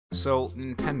So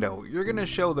Nintendo, you're gonna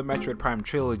show the Metroid Prime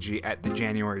trilogy at the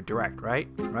January Direct, right?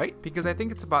 Because I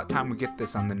think it's about time we get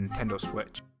this on the Nintendo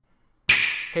Switch.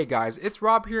 Hey guys, it's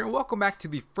Rob here and welcome back to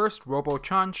the first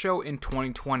Robo-chan show in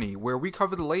 2020, where we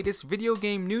cover the latest video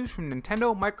game news from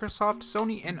Nintendo, Microsoft,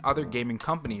 Sony, and other gaming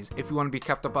companies. If you want to be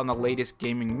kept up on the latest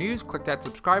gaming news, click that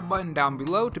subscribe button down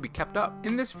below to be kept up.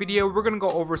 In this video, we're going to go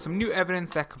over some new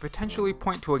evidence that could potentially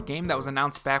point to a game that was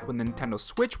announced back when the Nintendo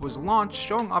Switch was launched,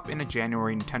 showing up in a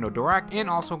January Nintendo Direct, and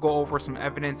also go over some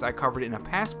evidence I covered in a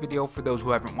past video for those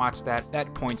who haven't watched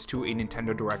that points to a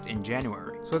Nintendo Direct in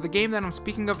January. So the game that I'm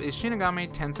speaking of is Shin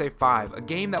Tensei 5, a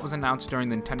game that was announced during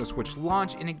the Nintendo Switch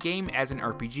launch, and a game as an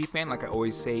RPG fan, like I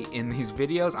always say in these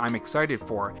videos, I'm excited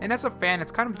for. And as a fan,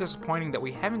 it's kind of disappointing that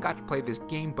we haven't got to play this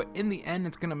game, but in the end,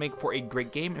 it's going to make for a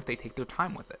great game if they take their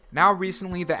time with it. Now,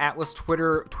 recently, the Atlus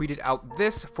Twitter tweeted out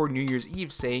this for New Year's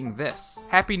Eve, saying this: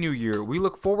 "Happy New Year, we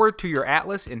look forward to your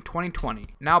Atlus in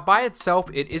 2020. Now, by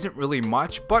itself, it isn't really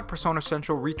much, but Persona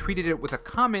Central retweeted it with a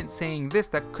comment saying this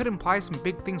that could imply some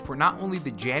big things for not only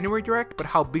the January Direct, but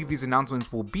how big these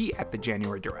announcements will be at the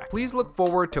January Direct. Please look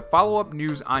forward to follow-up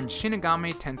news on Shin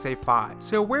Tensei 5.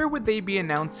 So where would they be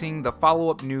announcing the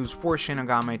follow-up news for Shin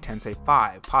Tensei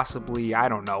 5? Possibly, I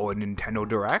don't know, a Nintendo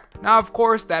Direct? Now, of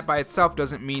course, that by itself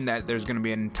doesn't mean that there's going to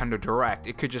be a Nintendo Direct.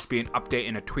 It could just be an update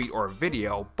in a tweet or a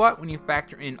video, but when you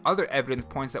factor in other evidence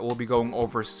points that we'll be going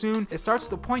over soon, it starts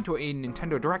to point to a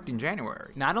Nintendo Direct in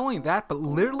January. Not only that, but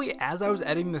literally as I was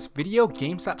editing this video,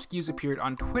 Gamestop SKUs appeared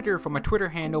on Twitter from a Twitter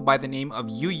handle by the name of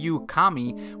Yu Kami,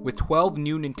 with 12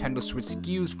 new Nintendo Switch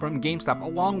SKUs from GameStop,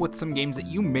 along with some games that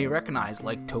you may recognize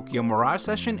like Tokyo Mirage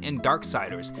Session and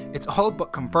Darksiders. It's all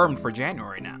but confirmed for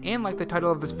January now. And like the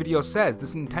title of this video says,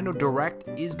 this Nintendo Direct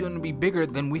is going to be bigger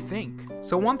than we think.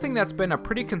 So one thing that's been a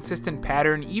pretty consistent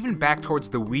pattern, even back towards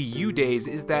the Wii U days,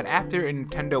 is that after a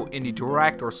Nintendo Indie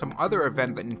Direct or some other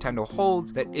event that Nintendo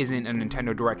holds that isn't a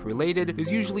Nintendo Direct related,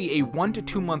 there's usually a 1 to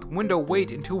 2 month window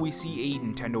wait until we see a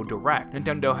Nintendo Direct.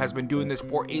 Nintendo has been doing this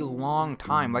for a long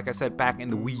time, like I said, back in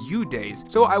the Wii U days,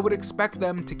 so I would expect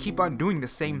them to keep on doing the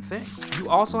same thing. You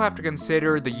also have to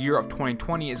consider the year of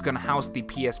 2020 is going to house the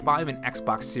PS5 and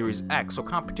Xbox Series X, so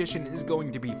competition is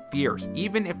going to be fierce.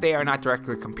 Even if they are not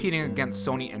directly competing against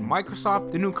Sony and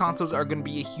Microsoft, the new consoles are going to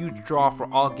be a huge draw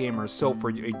for all gamers, so for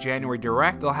a January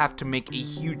Direct, they'll have to make a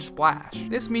huge splash.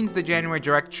 This means the January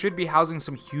Direct should be housing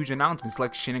some huge announcements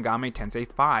like Shin Tensei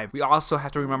 5. We also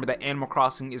have to remember that Animal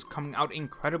Crossing is coming out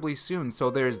incredibly soon, so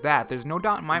there's that. There's no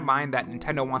doubt in my mind that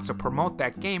Nintendo wants to promote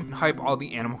that game and hype all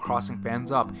the Animal Crossing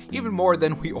fans up, even more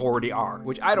than we already are,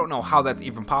 which I don't know how that's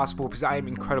even possible because I am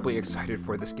incredibly excited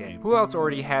for this game. Who else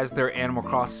already has their Animal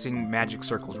Crossing magic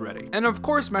circles ready? And of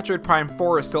course, Metroid Prime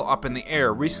 4 is still up in the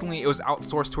air. Recently, it was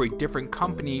outsourced to a different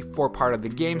company for part of the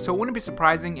game, so it wouldn't be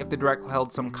surprising if the Direct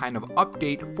held some kind of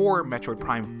update for Metroid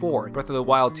Prime 4. Breath of the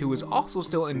Wild 2 is also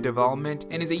still in development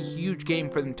and is a huge game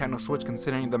for the Nintendo Switch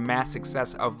considering the mass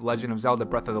success of Legend of Zelda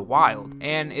Breath of the Wild,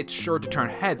 and it's sure to turn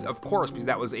heads, of course, because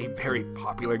that was a very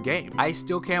popular game. I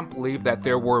still can't believe that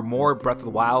there were more Breath of the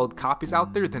Wild copies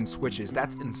out there than Switches.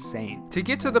 That's insane. To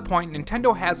get to the point,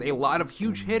 Nintendo has a lot of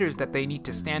huge hitters that they need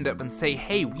to stand up and say,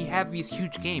 hey, we have these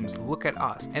huge games, look at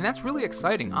us. And that's really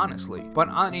exciting, honestly. But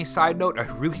on a side note, I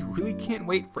really can't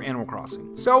wait for Animal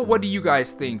Crossing. So what do you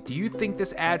guys think? Do you think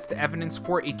this adds to evidence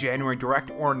for a January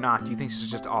Direct or not? Do you think this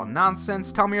is just all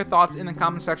nonsense? Tell me your thoughts in the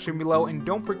comment section below, and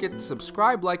don't forget to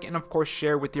subscribe, like, and of course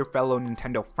share with your fellow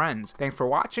Nintendo friends. Thanks for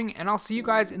watching, and I'll see you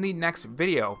guys in the next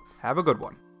video. Have a good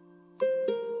one.